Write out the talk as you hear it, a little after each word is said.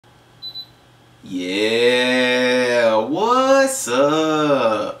Yeah, what's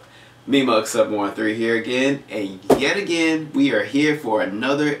up? MeMug713 here again, and yet again we are here for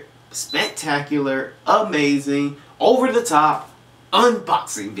another spectacular, amazing, over-the-top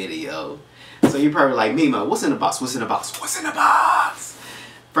unboxing video. So you're probably like, Mima, what's in the box? What's in the box? What's in the box?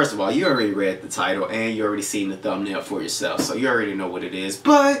 First of all, you already read the title and you already seen the thumbnail for yourself, so you already know what it is.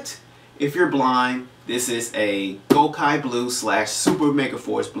 But if you're blind, this is a Gokaiger Blue / Super Mega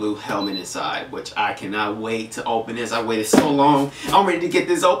Force Blue helmet inside, which I cannot wait to open this. I waited so long. I'm ready to get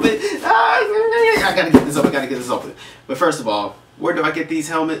this open. I gotta get this open. Gotta get this open. But first of all, where do I get these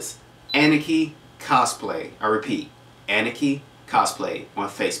helmets? Anarchy Cosplay. I repeat, Anarchy Cosplay on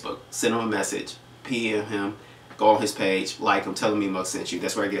Facebook. Send him a message. PM him. Go on his page, like him, tell him MeMug sent you.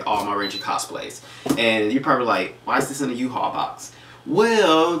 That's where I get all my Ranger cosplays. And you're probably like, why is this in a U-Haul box?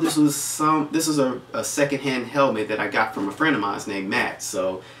 Well, this was a secondhand helmet that I got from a friend of mine named Matt.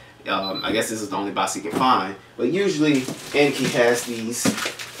 So I guess this is the only box he can find. But usually Anarchy has these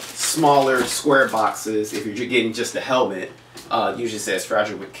smaller square boxes if you're getting just the helmet. Usually says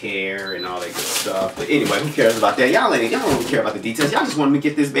fragile with care and all that good stuff. But anyway, who cares about that? Y'all don't care about the details. Y'all just want me to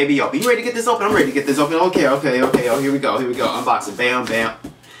get this baby open. You ready to get this open? I'm ready to get this open. Okay. Oh, here we go. Unboxing. Bam, bam.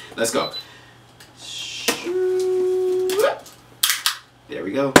 Let's go. There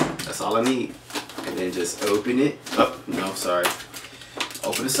we go. That's all I need. And then just open it. Oh, no, sorry.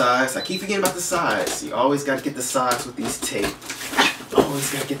 Open the sides. I keep forgetting about the sides. You always got to get the sides with these tape. Always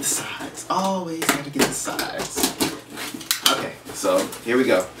got to get the sides. Always got to get the sides. Okay, so here we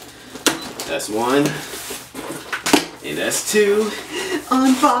go. That's one. And that's two.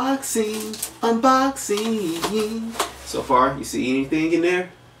 Unboxing. So far, you see anything in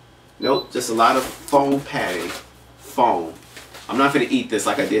there? Nope, just a lot of foam padding. Foam. I'm not going to eat this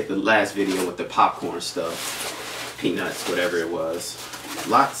like I did the last video with the popcorn stuff. Peanuts, whatever it was.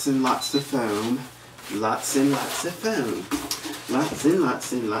 Lots and lots of foam. Lots and lots of foam. Lots and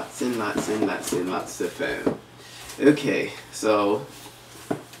lots and lots and lots and lots and lots of foam. Okay, so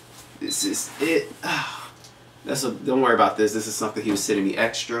this is it. Don't worry about this. This is something he was sending me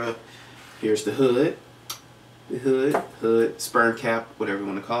extra. Here's the hood. Hood, sperm cap, whatever you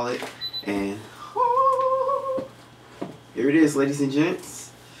want to call it. And here it is, ladies and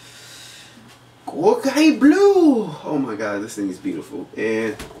gents. Gokaiger Blue. Oh my god, this thing is beautiful.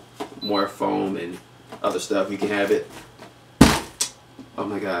 And more foam and other stuff. You can have it. Oh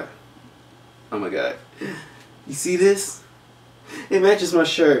my god. Oh my god. You see this? It matches my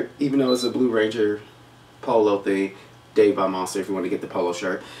shirt, even though it's a Blue Ranger polo thing. Dave by Monster if you want to get the polo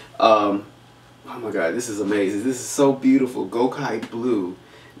shirt. Oh my god, this is amazing. This is so beautiful. Gokaiger Blue.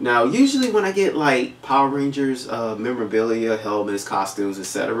 Now, usually when I get like Power Rangers memorabilia, helmets, costumes,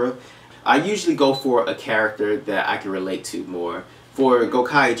 etc., I usually go for a character that I can relate to more. For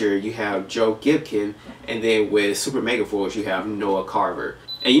Gokaiger, you have Joe Gibkin, and then with Super Mega Force, you have Noah Carver.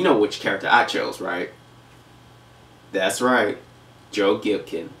 And you know which character I chose, right? That's right, Joe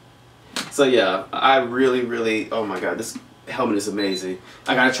Gibkin. So yeah, I really, oh my god, this helmet is amazing.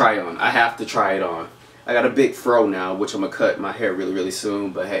 I gotta try it on. I have to try it on. I got a big fro now, which I'm gonna cut my hair really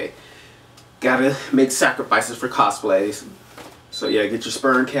soon, but hey, gotta make sacrifices for cosplays. So yeah, get your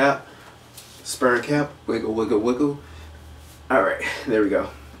sperm cap, wiggle. Alright, there we go.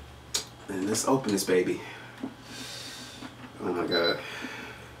 And let's open this baby. Oh my god.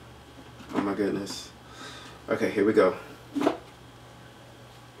 Oh my goodness. Okay, here we go.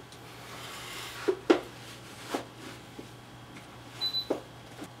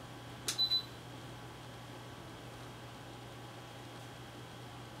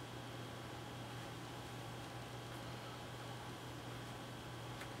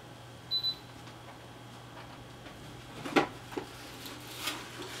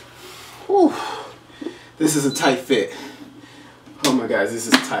 Whew. This is a tight fit. Oh my guys, this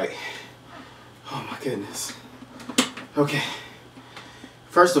is tight. Oh my goodness. Okay.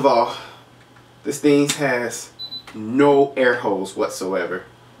 First of all, this thing has no air holes whatsoever.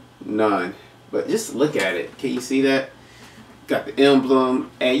 None. But just look at it. Can you see that? Got the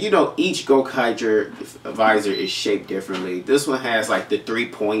emblem. And you know each Gokaiger visor is shaped differently. This one has like the 3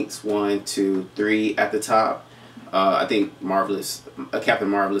 points. 1, 2, 3 at the top. I think Captain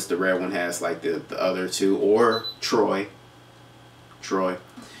Marvelous, the red one, has like the other two. Or Troy.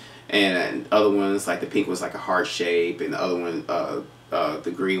 And other ones, like the pink one's like a heart shape, and the other one,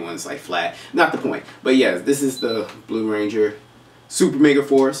 the green one's like flat. Not the point. But yeah, this is the Blue Ranger Super Mega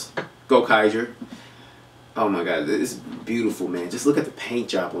Force Gokaiger. Oh my god, this is beautiful, man. Just look at the paint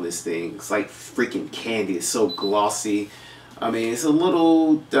job on this thing. It's like freaking candy. It's so glossy. I mean, it's a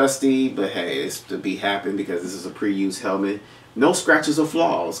little dusty, but hey, it's to be happy because this is a pre-used helmet. no scratches or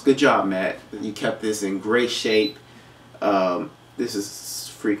flaws. Good job, Matt. You kept this in great shape. This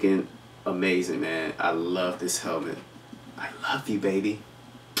is freaking amazing, man. I love this helmet. I love you, baby.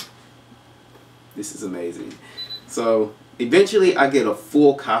 This is amazing. So eventually I get a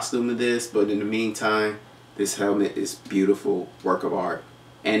full costume to this, but in the meantime, this helmet is beautiful, work of art.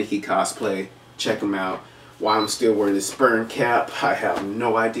 Anarchy Cosplay, check them out. Why I'm still wearing this sperm cap, I have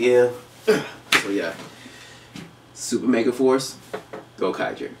no idea. So yeah, Super Mega Force,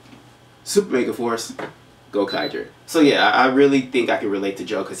 Gokaiger. Super Mega Force, Gokaiger. So yeah, I really think I can relate to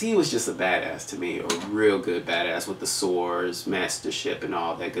Joe because he was just a badass to me, a real good badass with the swords, mastership, and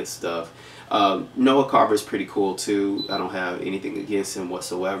all that good stuff. Noah Carver's pretty cool too. I don't have anything against him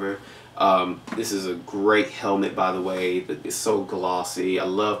whatsoever. This is a great helmet, by the way. It's so glossy. I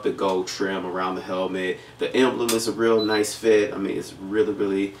love the gold trim around the helmet. The emblem is a real nice fit. I mean, it's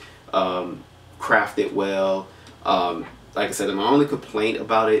really crafted well. Like I said, my only complaint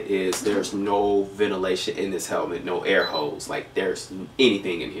about it is there's no ventilation in this helmet, no air hose. Like there's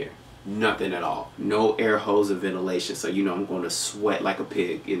anything in here, nothing at all. No air hose or ventilation, so you know I'm going to sweat like a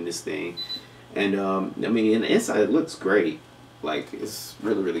pig in this thing. And I mean, in the inside it looks great. Like it's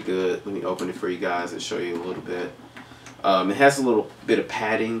really good. Let me open it for you guys and show you a little bit. It has a little bit of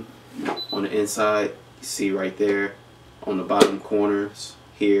padding on the inside. You see right there on the bottom corners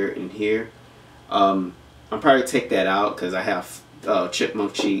here and here. I'll probably take that out because I have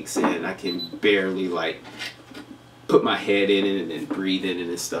chipmunk cheeks and I can barely like put my head in it and breathe in it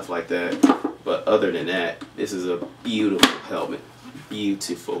and stuff like that. But other than that, this is a beautiful helmet.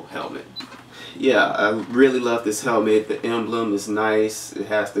 Beautiful helmet. Yeah, I really love this helmet. The emblem is nice. It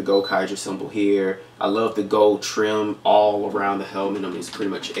has the Gokaiger symbol here. I love the gold trim all around the helmet. I mean, it's pretty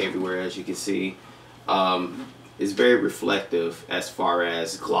much everywhere, as you can see. It's very reflective as far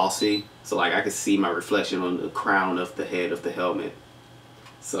as glossy. So like I can see my reflection on the crown of the head of the helmet.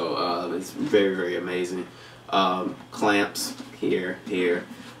 So it's very amazing. Clamps here,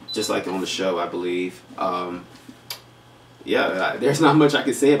 just like on the show, I believe. Yeah, there's not much I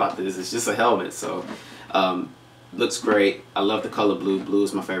can say about this. It's just a helmet. So looks great. I love the color blue. Blue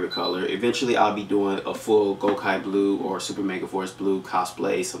is my favorite color. Eventually I'll be doing a full Gokai blue or Super Mega Force blue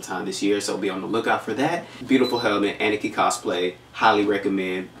cosplay sometime this year, so be on the lookout for that. Beautiful helmet, Anarchy Cosplay, highly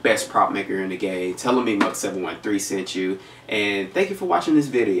recommend. Best prop maker in the game. Tell them Memuck713 sent you, and thank you for watching this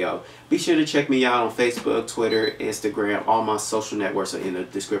video. Be sure to check me out on Facebook, Twitter, Instagram. All my social networks are in the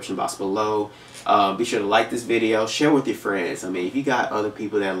description box below. Be sure to like this video, share with your friends. I mean, if you got other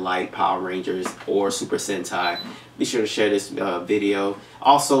people that like Power Rangers or Super Sentai, be sure to share this video.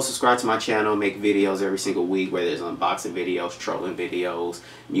 Also, subscribe to my channel, make videos every single week, whether it's unboxing videos, trolling videos,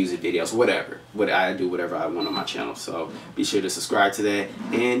 music videos, whatever. I do whatever I want on my channel, so be sure to subscribe to that.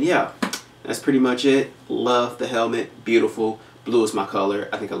 And yeah, that's pretty much it. Love the helmet, beautiful. Blue is my color.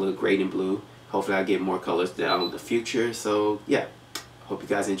 I think I look great in blue. Hopefully I get more colors down in the future. So yeah. Hope you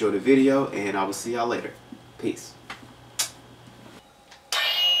guys enjoyed the video, and I will see y'all later. Peace.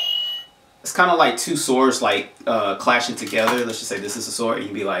 It's kind of like two swords like clashing together. Let's just say this is a sword, and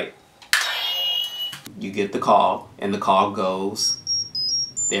you'd be like, you get the call, and the call goes,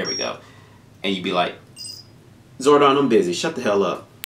 there we go. And you'd be like, Zordon, I'm busy. Shut the hell up.